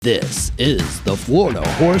This is the Florida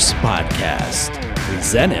Horse Podcast,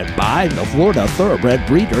 presented by the Florida Thoroughbred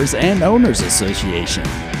Breeders and Owners Association.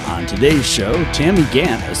 On today's show, Tammy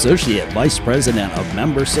Gantt, Associate Vice President of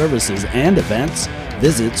Member Services and Events,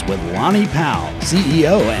 visits with Lonny Powell,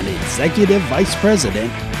 CEO and Executive Vice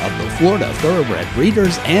President of the Florida Thoroughbred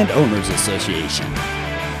Breeders and Owners Association.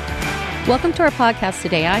 Welcome to our podcast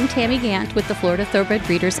today. I'm Tammy Gantt with the Florida Thoroughbred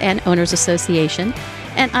Breeders and Owners Association,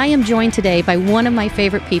 and I am joined today by one of my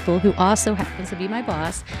favorite people who also happens to be my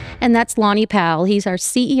boss, and that's Lonny Powell. He's our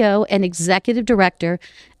CEO and Executive Director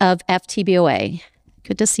of FTBOA.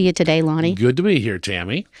 Good to see you today, Lonny. Good to be here,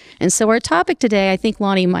 Tammy. And so our topic today, I think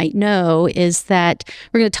Lonny might know, is that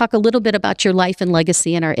we're going to talk a little bit about your life and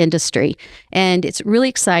legacy in our industry. And it's really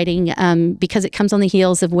exciting because it comes on the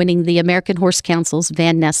heels of winning the American Horse Council's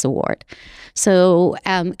Van Ness Award. So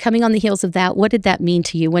coming on the heels of that, what did that mean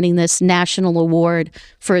to you, winning this national award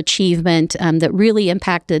for achievement that really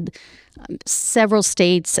impacted several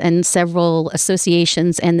states and several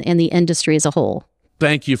associations and the industry as a whole?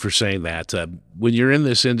 Thank you for saying that. When you're in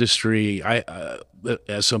this industry,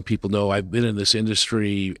 as some people know, I've been in this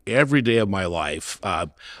industry every day of my life.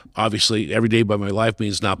 Obviously, every day by my life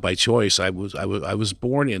means not by choice. I was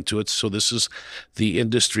born into it, so this is the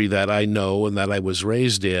industry that I know and that I was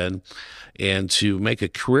raised in. And to make a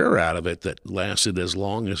career out of it that lasted as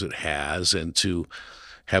long as it has, and to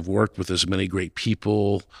have worked with as many great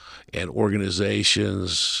people and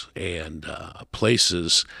organizations and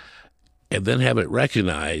places, and then have it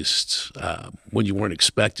recognized when you weren't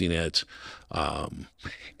expecting it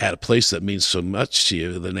at a place that means so much to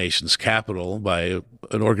you, the nation's capital, by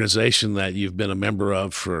an organization that you've been a member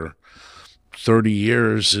of for 30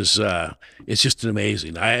 years is it's just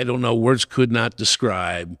amazing. I don't know, words could not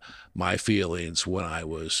describe my feelings when I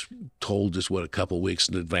was told just a couple of weeks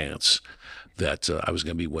in advance that I was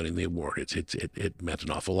going to be winning the award. It meant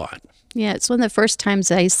an awful lot. Yeah, it's one of the first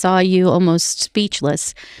times I saw you almost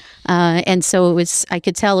speechless. And so I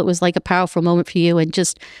could tell it was like a powerful moment for you, and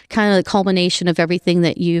just kind of the culmination of everything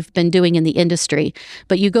that you've been doing in the industry.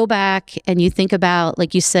 But you go back and you think about,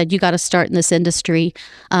 like you said, you got to start in this industry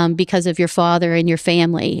because of your father and your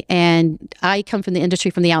family. And I come from the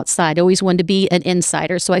industry from the outside. I always wanted to be an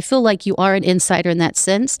insider. So I feel like you are an insider in that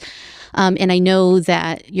sense. And I know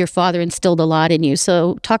that your father instilled a lot in you.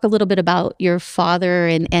 So talk a little bit about your father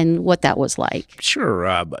and what that was like. Sure.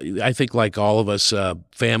 I think like all of us,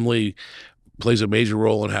 family plays a major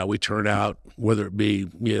role in how we turn out, whether it be,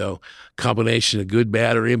 combination of good,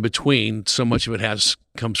 bad, or in between. So much of it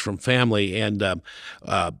comes from family. And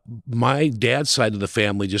my dad's side of the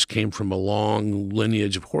family just came from a long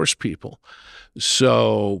lineage of horse people.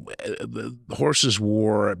 So the horses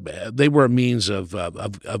were a means of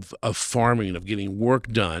farming, of getting work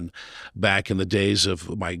done back in the days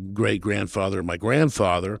of my great-grandfather and my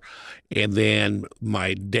grandfather. And then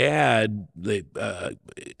my dad, the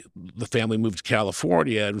family moved to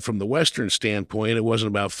California, and from the Western standpoint, it wasn't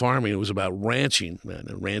about farming, it was about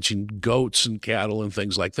ranching goats and cattle and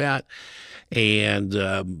things like that. And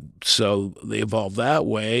so they evolved that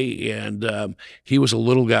way, and he was a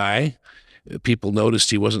little guy. People noticed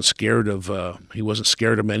he wasn't scared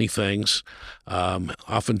of many things.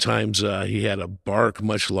 Oftentimes he had a bark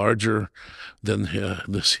much larger than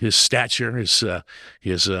his stature. His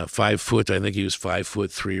 5 foot. I think he was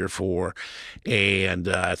 5'3" or 4", and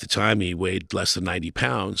at the time he weighed less than 90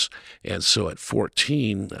 pounds. And so at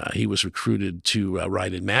 14, he was recruited to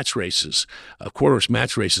ride in match races, quarter-horse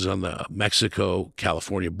match races on the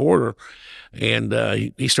Mexico-California border. And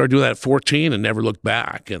he started doing that at 14 and never looked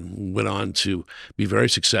back, and went on to be very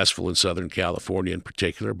successful in Southern California in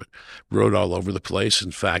particular, but rode all over the place.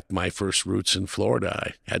 In fact, my first roots in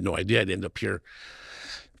Florida, I had no idea I'd end up here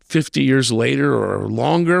 50 years later or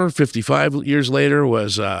longer. 55 years later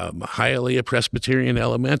was Hialeah Presbyterian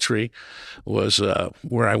Elementary, was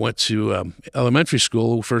where I went to elementary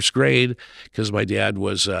school, first grade, because my dad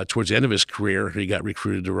was, towards the end of his career, he got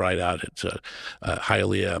recruited to ride out at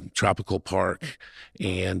Hialeah Tropical Park,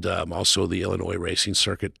 and also the Illinois Racing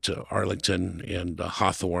Circuit to Arlington and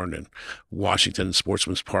Hawthorne and Washington and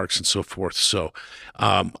Sportsman's Parks and so forth. So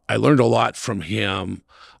I learned a lot from him.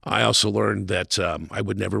 I also learned that I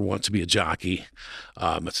would never want to be a jockey.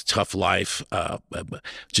 It's a tough life.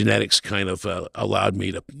 Genetics kind of allowed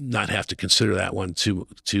me to not have to consider that one too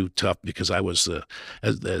tough, because I was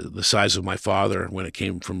the size of my father when it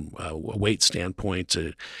came from a weight standpoint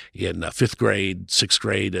in fifth grade, sixth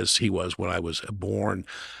grade, as he was when I was born.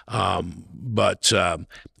 But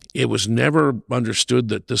it was never understood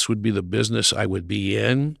that this would be the business I would be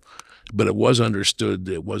in. but it was understood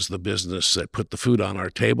it was the business that put the food on our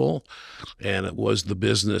table, and it was the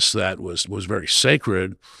business that was very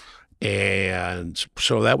sacred. And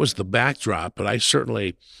so that was the backdrop. But I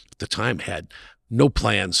certainly, at the time, had no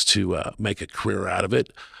plans to make a career out of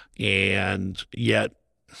it. And yet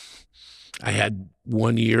I had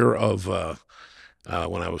 1 year of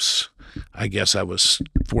when I guess I was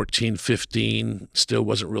 14, 15, still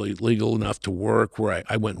wasn't really legal enough to work, where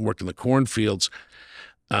I went and worked in the cornfields,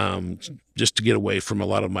 just to get away from a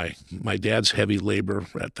lot of my dad's heavy labor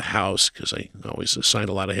at the house, because I always assigned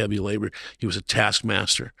a lot of heavy labor. He was a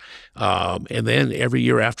taskmaster. And then every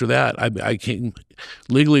year after that, I came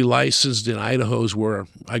legally licensed in Idaho's, where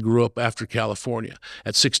I grew up, after California.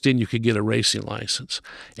 At 16, you could get a racing license.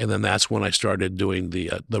 And then that's when I started doing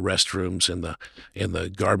the restrooms and the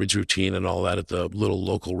garbage routine and all that at the little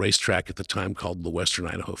local racetrack at the time called the Western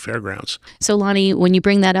Idaho Fairgrounds. So, Lonny, when you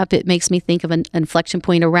bring that up, it makes me think of an inflection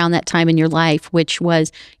point around that time in your life, which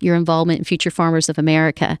was your involvement in Future Farmers of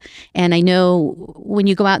America. And I know when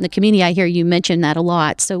you go out in the community, I hear you mention that a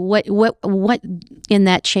lot. So what in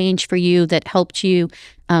that changed for you that helped you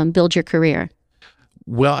build your career?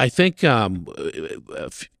 Well, I think FFA,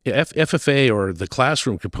 or the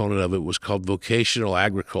classroom component of it, was called vocational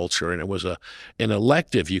agriculture, and it was an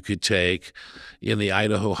elective you could take in the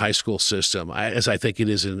Idaho high school system, as I think it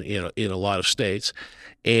is in a lot of states.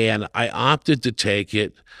 And I opted to take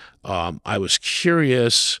it. I was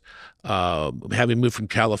curious. Having moved from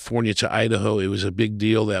California to Idaho, it was a big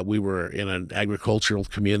deal that we were in an agricultural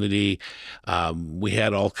community. We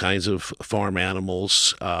had all kinds of farm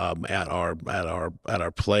animals at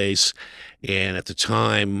our place, and at the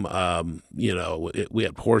time, we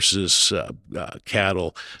had horses,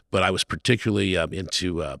 cattle, but I was particularly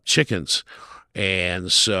into chickens,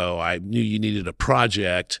 and so I knew you needed a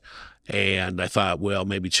project. And I thought, well,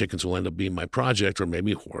 maybe chickens will end up being my project, or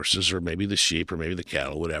maybe horses, or maybe the sheep, or maybe the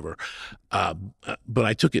cattle, whatever. But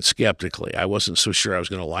I took it skeptically. I wasn't so sure I was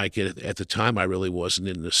going to like it. At the time, I really wasn't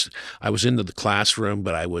in this. I was into the classroom,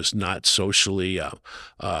 but I was not socially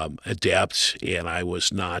adept, and I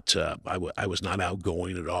was not I was not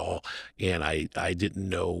outgoing at all, and I didn't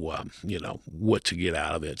know what to get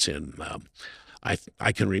out of it. And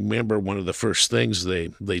I can remember one of the first things they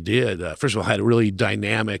did. First of all, I had a really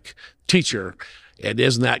dynamic teacher, and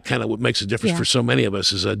isn't that kind of what makes a difference for so many of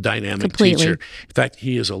us, is a dynamic teacher. In fact,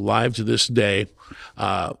 he is alive to this day.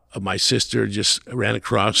 My sister just ran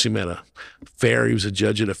across him at a fair. He was a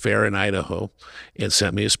judge at a fair in Idaho, and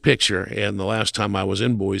sent me his picture. And the last time I was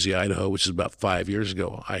in Boise, Idaho, which is about 5 years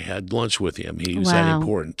ago, I had lunch with him. He was that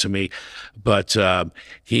important to me. But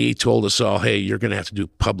he told us all, hey, you're going to have to do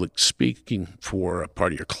public speaking for a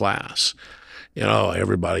part of your class.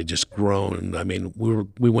 Everybody just groaned. I mean,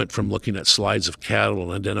 we went from looking at slides of cattle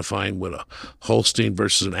and identifying what a Holstein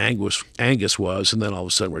versus an Angus was, and then all of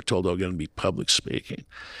a sudden we're told, oh, going to be public speaking.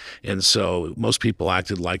 And so most people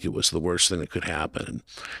acted like it was the worst thing that could happen.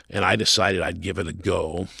 And I decided I'd give it a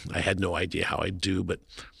go. I had no idea how I'd do, but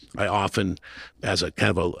I often, as a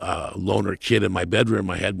kind of a loner kid in my bedroom,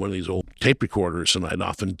 I had one of these old tape recorders, and I'd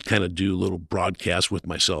often kind of do little broadcasts with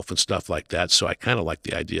myself and stuff like that. So I kind of liked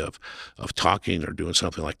the idea of talking or doing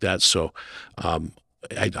something like that. So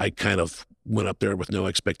I kind of went up there with no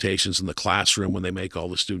expectations in the classroom when they make all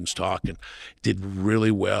the students talk, and did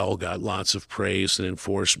really well, got lots of praise and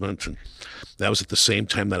enforcement. And that was at the same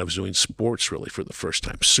time that I was doing sports really for the first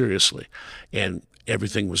time, seriously. And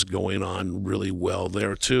everything was going on really well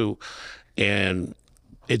there too. And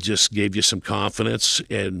it just gave you some confidence.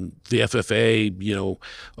 And the FFA,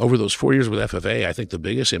 over those 4 years with FFA, I think the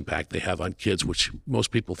biggest impact they have on kids, which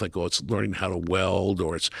most people think, oh, it's learning how to weld,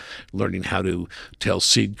 or it's learning how to tell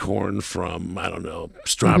seed corn from, I don't know,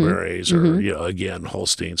 strawberries, or, again,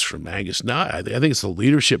 Holsteins from Angus. No, I think it's the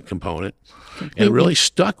leadership component. And it really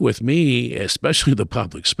stuck with me, especially the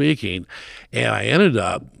public speaking. And I ended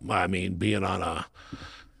up, being on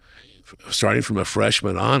starting from a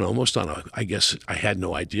freshman on, almost on I guess I had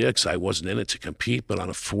no idea because I wasn't in it to compete, but on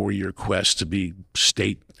a 4-year quest to be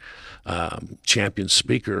state champion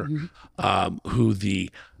speaker, who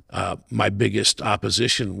my biggest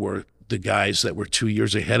opposition were the guys that were 2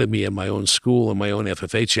 years ahead of me in my own school and my own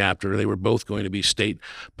FFA chapter. They were both going to be state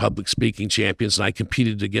public speaking champions, and I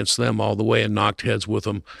competed against them all the way and knocked heads with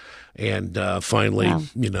them. And finally,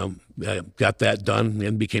 got that done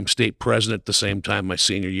and became state president at the same time my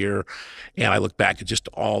senior year. And I look back at just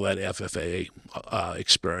all that FFA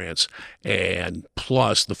experience, and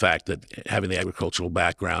plus the fact that having the agricultural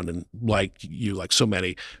background, and like so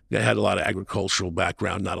many, I had a lot of agricultural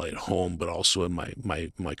background, not only at home, but also in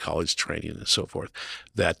my college training and so forth,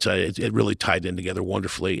 that it really tied in together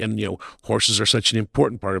wonderfully. And, horses are such an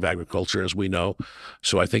important part of agriculture, as we know.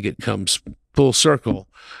 So I think it comes full circle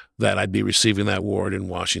that I'd be receiving that award in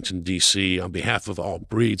Washington, D.C. on behalf of all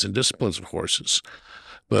breeds and disciplines of horses,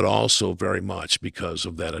 but also very much because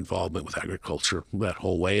of that involvement with agriculture that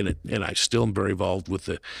whole way. And I still am very involved with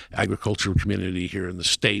the agricultural community here in the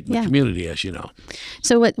state and the community, as you know.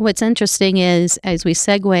 So what's interesting is, as we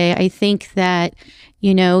segue, I think that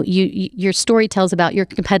your story tells about your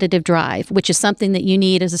competitive drive, which is something that you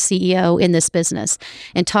need as a CEO in this business,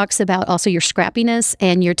 and talks about also your scrappiness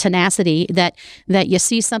and your tenacity, that you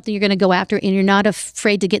see something you're going to go after and you're not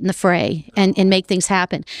afraid to get in the fray and make things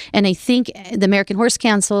happen. And I think the American Horse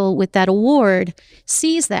Council, with that award,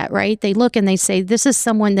 sees that, right? They look and they say, this is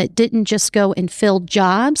someone that didn't just go and fill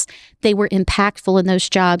jobs. They were impactful in those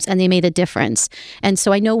jobs and they made a difference. And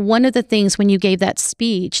so I know one of the things when you gave that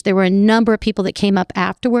speech, there were a number of people that came up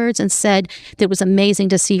afterwards and said that it was amazing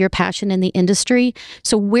to see your passion in the industry.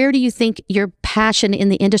 So where do you think your passion in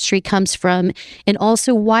the industry comes from? And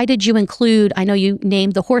also, why did you include, I know you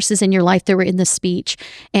named the horses in your life that were in the speech,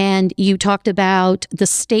 and you talked about the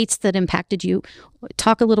states that impacted you.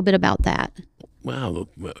 Talk a little bit about that. Wow,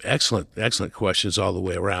 excellent questions all the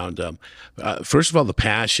way around. First of all, the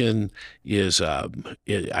passion is, I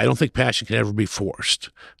don't think passion can ever be forced.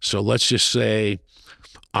 So let's just say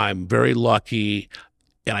I'm very lucky,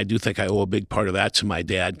 and I do think I owe a big part of that to my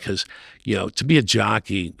dad, because, to be a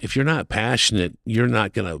jockey, if you're not passionate, you're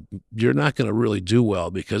not gonna really do well,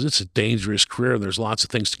 because it's a dangerous career and there's lots of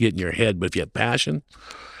things to get in your head. But if you have passion,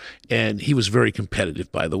 and he was very competitive,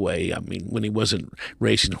 by the way. I mean, when he wasn't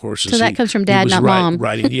racing horses. So that comes from Dad, not Mom.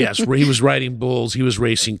 Yes, he was riding bulls. He was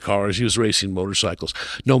racing cars. He was racing motorcycles.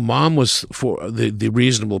 No, Mom was for the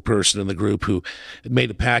reasonable person in the group who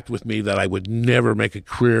made a pact with me that I would never make a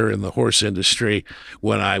career in the horse industry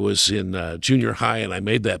when I was in junior high, and I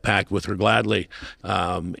made that pact with her gladly.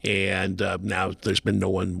 And now there's been no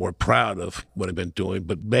one more proud of what I've been doing.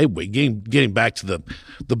 But anyway, getting back to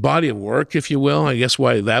the body of work, if you will, I guess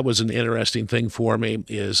why that was an interesting thing for me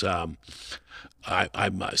is I'm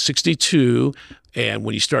 62, and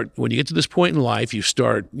when you get to this point in life, you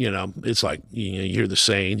start, it's like, you hear the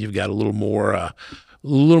saying, you've got a little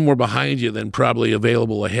more behind you than probably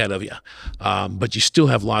available ahead of you. But you still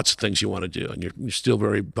have lots of things you want to do, and you're still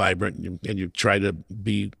very vibrant, and you try to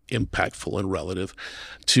be impactful and relative,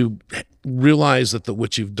 to realize that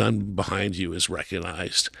what you've done behind you is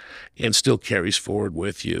recognized and still carries forward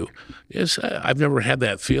with you. I've never had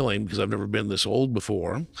that feeling, because I've never been this old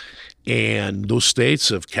before. And those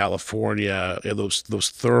states of California, those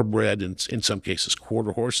thoroughbred, and in some cases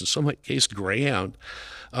quarter horse, in some cases greyhound,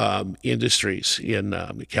 industries in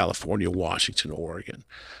California, Washington, Oregon,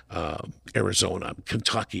 Arizona,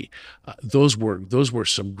 Kentucky. Those were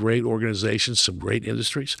some great organizations, some great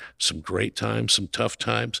industries, some great times, some tough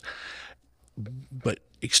times, but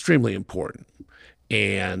extremely important.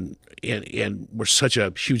 And were such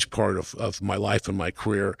a huge part of my life and my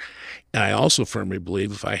career. And I also firmly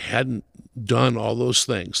believe if I hadn't done all those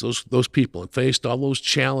things, those people, and faced all those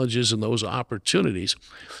challenges and those opportunities,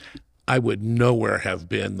 I would nowhere have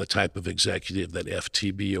been the type of executive that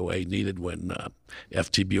FTBOA needed when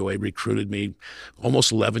FTBOA recruited me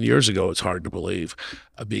almost 11 years ago. It's hard to believe,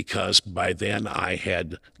 because by then I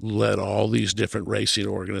had led all these different racing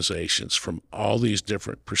organizations from all these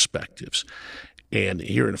different perspectives. And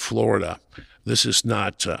here in Florida, this is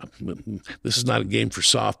not a game for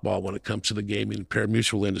softball when it comes to the gaming and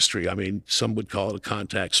pari-mutuel industry. I mean, some would call it a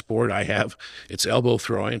contact sport. It's elbow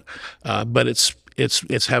throwing, but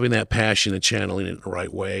it's having that passion and channeling it in the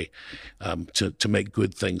right way to make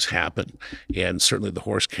good things happen. And certainly the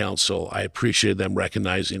Horse Council, I appreciated them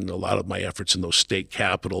recognizing a lot of my efforts in those state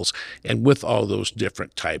capitals and with all those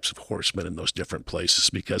different types of horsemen in those different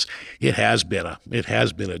places, because it has been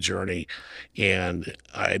a journey. And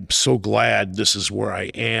I'm so glad this is where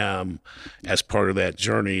I am as part of that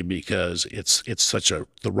journey, because it's such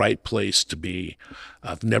the right place to be.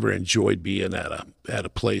 I've never enjoyed being at a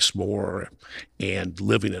place more, and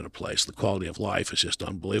living in a place. The quality of life is just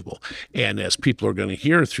unbelievable. And as people are going to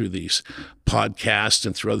hear through these podcasts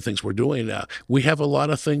and through other things we're doing, we have a lot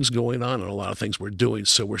of things going on and a lot of things we're doing.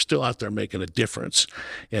 So we're still out there making a difference.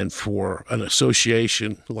 And for an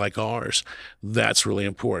association like ours, that's really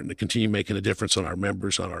important to continue making a difference on our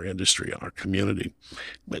members, on our industry, on our community,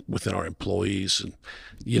 within our employees. And,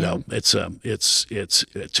 it's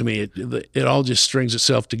to me, it all just strings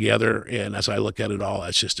itself together. And as I look at it all,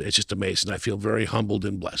 it's just amazing. I feel very humbled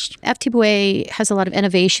and blessed. FTBOA has a lot of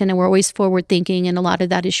innovation, and we're always forward thinking. And a lot of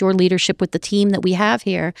that is your leadership with the team that we have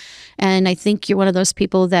here. And I think you're one of those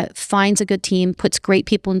people that finds a good team, puts great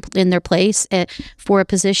people in their place for a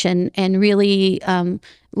position, and really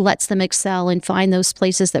lets them excel and find those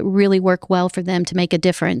places that really work well for them to make a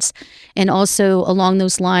difference. And also along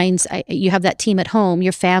those lines, you have that team at home,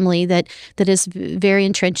 your family that is very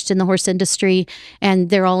entrenched in the horse industry, and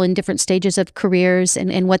they're all in different stages of careers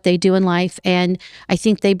and what they do in life. And I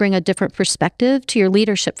think they bring a different perspective to your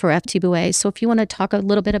leadership for FTBOA. So if you want to talk a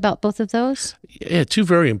little bit about both of those. Yeah, two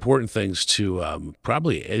very important things to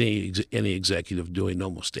probably any executive doing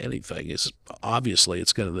almost anything is obviously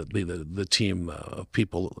it's going to be the team of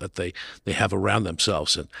people that they have around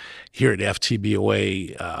themselves. And here at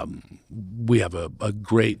FTBOA, we have a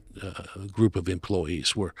great group of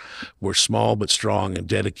employees. We're small but strong and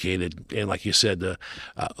dedicated, and like you said,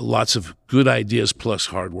 lots of good ideas plus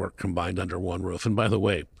hard work combined under one roof. And by the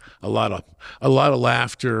way, a lot of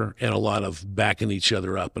laughter and a lot of backing each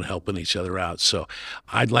other up and helping each other out. So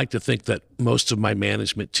I'd like to think that most of my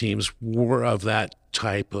management teams were of that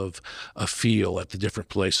type of a feel at the different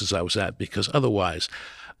places I was at, because otherwise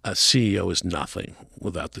a CEO is nothing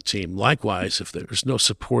without the team. Likewise, if there's no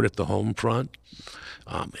support at the home front,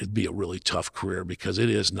 it'd be a really tough career, because it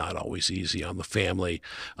is not always easy on the family.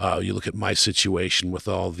 You look at my situation with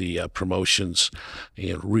all the promotions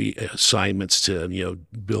and reassignments to,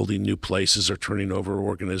 building new places or turning over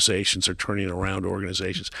organizations or turning around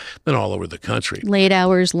organizations, been all over the country. Late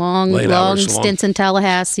hours, long stints in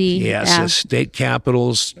Tallahassee. Yes, state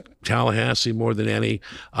capitals, Tallahassee more than any.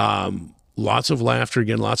 Lots of laughter,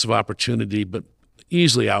 again, lots of opportunity, but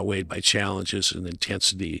easily outweighed by challenges and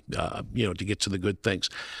intensity, to get to the good things.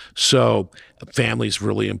 So family is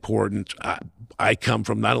really important. I come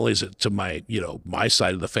from, not only is it to my, my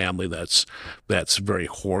side of the family that's very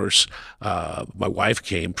horse. My wife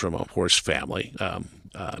came from a horse family.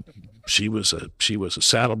 She was a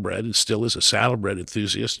saddlebred and still is a saddlebred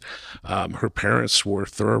enthusiast. Her parents were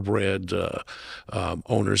thoroughbred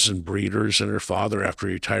owners and breeders, and her father, after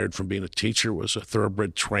he retired from being a teacher, was a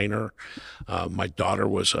thoroughbred trainer. My daughter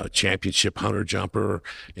was a championship hunter jumper,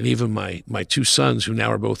 and even my two sons, who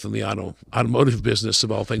now are both in the automotive business,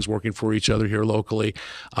 of all things, working for each other here locally,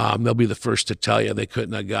 they'll be the first to tell you they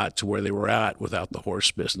couldn't have got to where they were at without the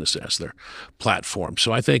horse business as their platform.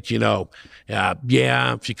 So I think,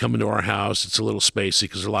 if you come into our house, it's a little spacey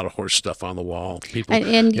because there's a lot of horse stuff on the wall. People,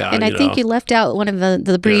 and I think you left out one of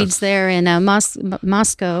the breeds there in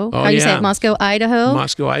Moscow. Oh, How you say it? Moscow, Idaho?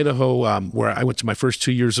 Moscow, Idaho, where I went to my first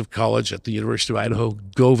 2 years of college at the University of Idaho.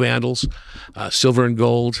 Go Vandals, silver and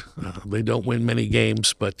gold. They don't win many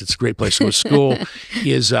games, but it's a great place to go to school.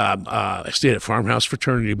 I stayed at Farmhouse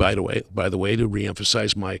Fraternity, by the way, to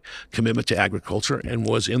reemphasize my commitment to agriculture, and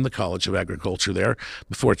was in the College of Agriculture there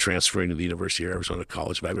before transferring to the University of Arizona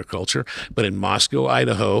College of Agriculture. But in Moscow,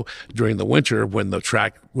 Idaho, during the winter, when the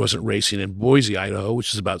track wasn't racing in Boise, Idaho,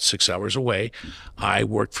 which is about 6 hours away, I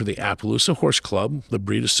worked for the Appaloosa Horse Club, the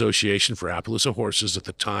breed association for Appaloosa horses at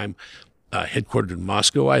the time, headquartered in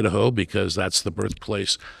Moscow, Idaho, because that's the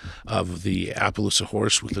birthplace of the Appaloosa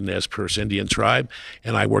horse with the Nez Perce Indian tribe.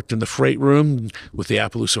 And I worked in the freight room with the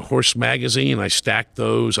Appaloosa Horse magazine. I stacked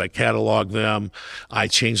those, I cataloged them, I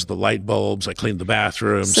changed the light bulbs, I cleaned the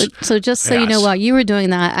bathrooms. So just so you know, while you were doing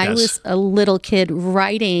that, I was a little kid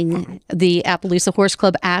writing the Appaloosa Horse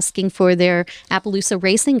Club, asking for their Appaloosa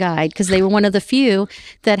racing guide, because they were one of the few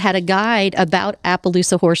that had a guide about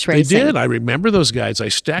Appaloosa horse racing. They did. I remember those guides. I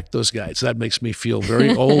stacked those guides. That makes me feel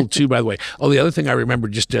very old too, by the way. Oh, the other thing I remember,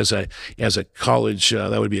 just as a college,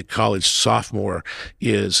 that would be a college sophomore,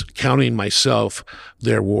 is counting myself.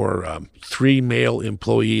 There were 3 male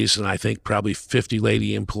employees and I think probably 50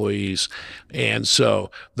 lady employees. And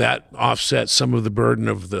so that offset some of the burden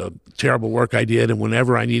of the terrible work I did. And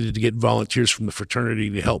whenever I needed to get volunteers from the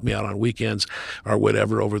fraternity to help me out on weekends or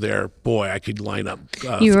whatever over there, boy, I could line up.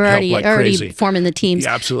 You were already forming the teams.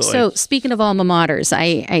 Yeah, absolutely. So speaking of alma maters,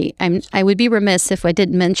 I would be remiss if I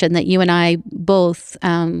didn't mention that you and I both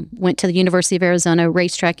went to the University of Arizona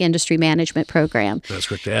Racetrack Industry Management Program. That's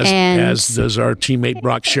correct. As does our teammate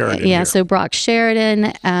Brock Sheridan. Yeah, here. so Brock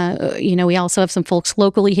Sheridan. We also have some folks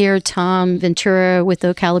locally here. Tom Ventura with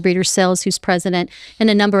the Ocala Breeder Sales, who's president, and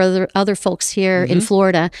a number of other folks here in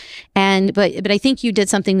Florida. But I think you did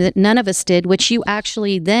something that none of us did, which you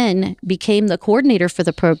actually then became the coordinator for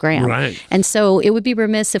the program. Right. And so it would be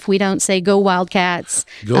remiss if we don't say go Wildcats,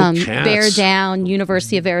 Go Cats. bear down,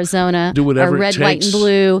 University of Arizona, Do whatever or red, it white, takes. and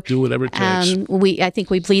blue. Do whatever it takes. I think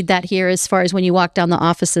we bleed that here as far as when you walk down the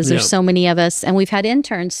offices. There's Yeah. so many of us, and we've had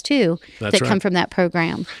interns too That's that come right. from that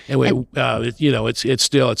program. And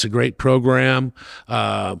it's a great program.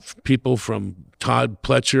 People from Todd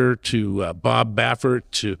Pletcher to Bob Baffert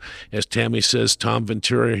to, as Tammy says, Tom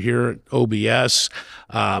Ventura here at OBS.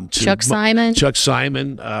 To Chuck Simon. Chuck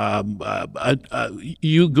Simon.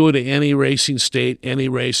 You go to any racing state, any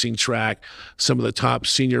racing track, some of the top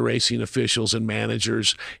senior racing officials and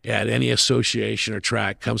managers at any association or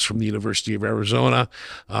track comes from the University of Arizona.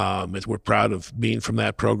 We're proud of being from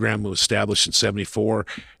that program. It was established in '74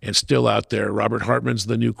 and still out there. Robert Hartman's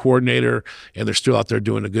the new coordinator, and they're still out there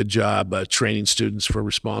doing a good job training students for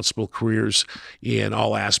responsible careers in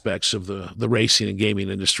all aspects of the racing and gaming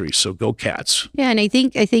industry. So go Cats. Yeah, and I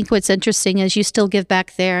think what's interesting is you still give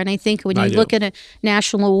back there. And I think when you look at a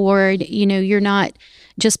national award, you're not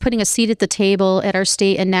just putting a seat at the table at our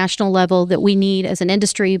state and national level that we need as an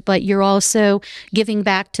industry, but you're also giving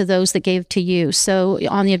back to those that gave to you. So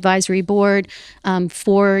on the advisory board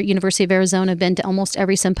for University of Arizona, been to almost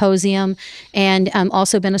every symposium, and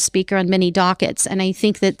also been a speaker on many dockets. And I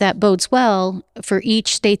think that bodes well for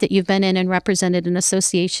each state that you've been in and represented an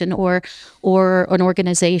association or an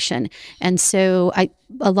organization. And so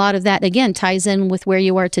a lot of that, again, ties in with where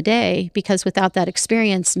you are today, because without that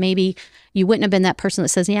experience, maybe you wouldn't have been that person that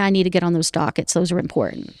says, yeah, I need to get on those dockets. Those are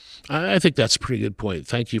important. I think that's a pretty good point.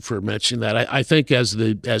 Thank you for mentioning that. I think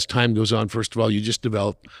as time goes on, first of all, you just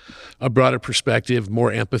develop a broader perspective,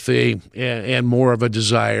 more empathy, and more of a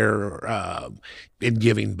desire in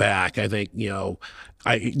giving back. I think,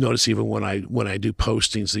 I notice even when I do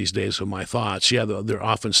postings these days of my thoughts, they're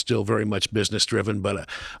often still very much business driven, but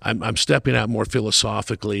I'm stepping out more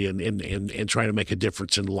philosophically and trying to make a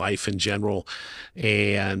difference in life in general.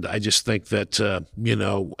 And I just think that,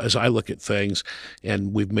 as I look at things,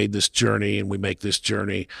 and we've made this journey and we make this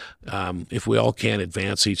journey, if we all can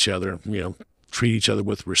advance each other, treat each other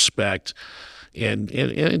with respect,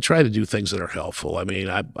 and try to do things that are helpful. I mean,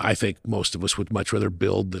 I think most of us would much rather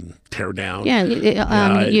build than tear down. Yeah,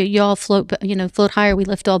 you all float higher. We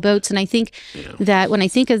lift all boats, and I think that when I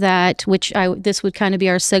think of that, this would kind of be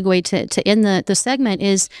our segue to end the segment,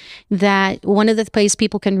 is that one of the places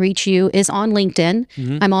people can reach you is on LinkedIn.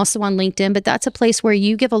 I'm also on LinkedIn, but that's a place where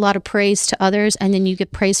you give a lot of praise to others, and then you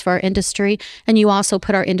give praise for our industry, and you also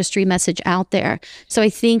put our industry message out there. So I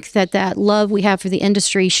think that love we have for the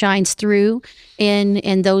industry shines through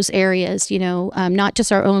in those areas, not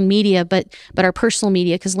just our own media, but our personal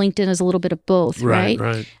media, because LinkedIn is a little bit of both, right?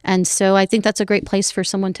 Right. And so I think that's a great place for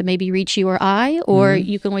someone to maybe reach you or or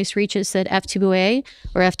you can always reach us at FTBOA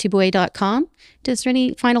or FTBOA.com. Is there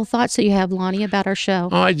any final thoughts that you have, Lonny, about our show?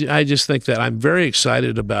 Oh, I just think that I'm very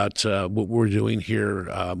excited about what we're doing here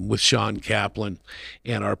with Sean Kaplan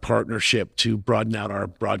and our partnership to broaden out our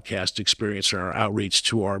broadcast experience and our outreach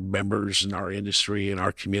to our members and our industry and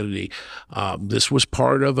our community. This was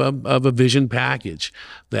part of a vision package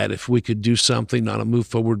that if we could do something on a move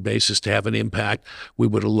forward basis to have an impact, we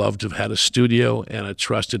would have loved to have had a studio and a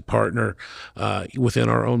trusted partner within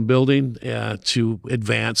our own building to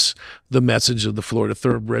advance the message of the Florida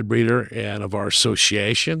Thoroughbred Breeder and of our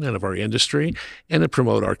association and of our industry, and to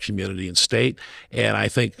promote our community and state. And I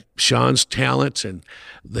think Sean's talent and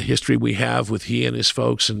the history we have with he and his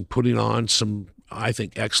folks and putting on some, I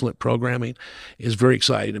think, excellent programming is very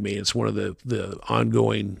exciting to me. It's one of the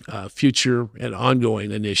ongoing future and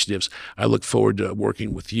ongoing initiatives. I look forward to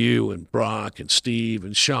working with you and Brock and Steve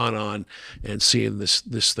and Sean on and seeing this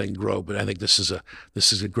thing grow. But I think this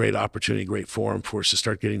is a great opportunity, great forum for us to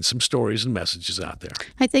start getting some stories and messages out there.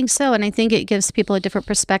 I think so, and I think it gives people a different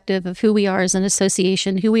perspective of who we are as an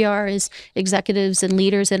association, who we are as executives and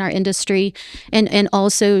leaders in our industry, and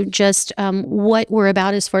also just what we're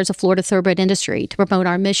about as far as the Florida Thoroughbred industry, to promote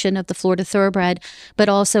our mission of the Florida Thoroughbred. But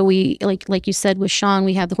also we, like you said with Sean,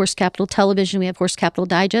 we have the Horse Capital Television, we have Horse Capital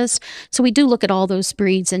Digest. So we do look at all those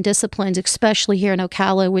breeds and disciplines, especially here in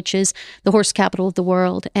Ocala, which is the horse capital of the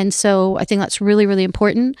world. And so I think that's really, really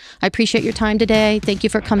important. I appreciate your time today. Thank you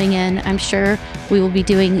for coming in. I'm sure we will be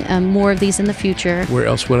doing more of these in the future. Where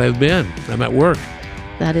else would I have been? I'm at work.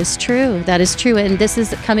 That is true. That is true. And this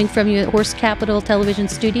is coming from you at Horse Capital Television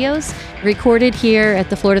Studios, recorded here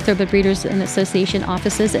at the Florida Thoroughbred Breeders and Association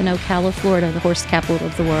offices in Ocala, Florida, the horse capital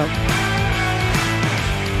of the world.